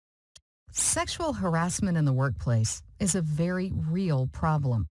Sexual harassment in the workplace is a very real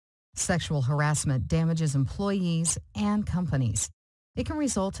problem. Sexual harassment damages employees and companies. It can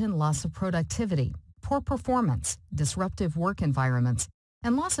result in loss of productivity, poor performance, disruptive work environments,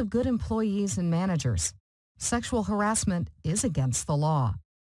 and loss of good employees and managers. Sexual harassment is against the law.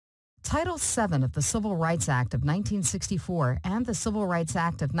 Title VII of the Civil Rights Act of 1964 and the Civil Rights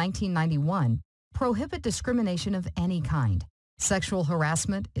Act of 1991 prohibit discrimination of any kind. Sexual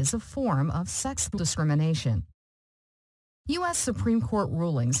harassment is a form of sex discrimination. U.S. Supreme Court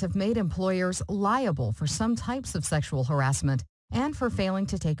rulings have made employers liable for some types of sexual harassment and for failing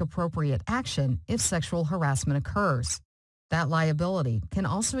to take appropriate action if sexual harassment occurs. That liability can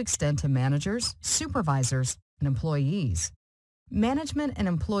also extend to managers, supervisors, and employees. Management and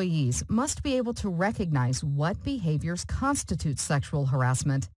employees must be able to recognize what behaviors constitute sexual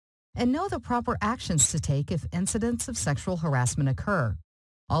harassment and know the proper actions to take if incidents of sexual harassment occur.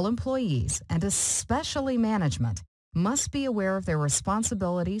 All employees, and especially management, must be aware of their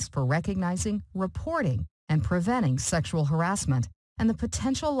responsibilities for recognizing, reporting, and preventing sexual harassment and the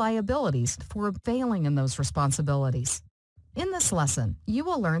potential liabilities for failing in those responsibilities. In this lesson, you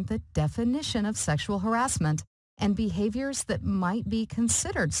will learn the definition of sexual harassment and behaviors that might be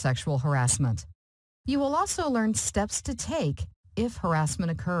considered sexual harassment. You will also learn steps to take if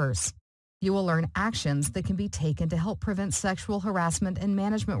harassment occurs. You will learn actions that can be taken to help prevent sexual harassment and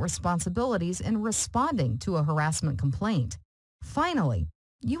management responsibilities in responding to a harassment complaint. Finally,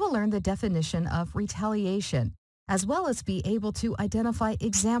 you will learn the definition of retaliation, as well as be able to identify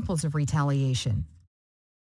examples of retaliation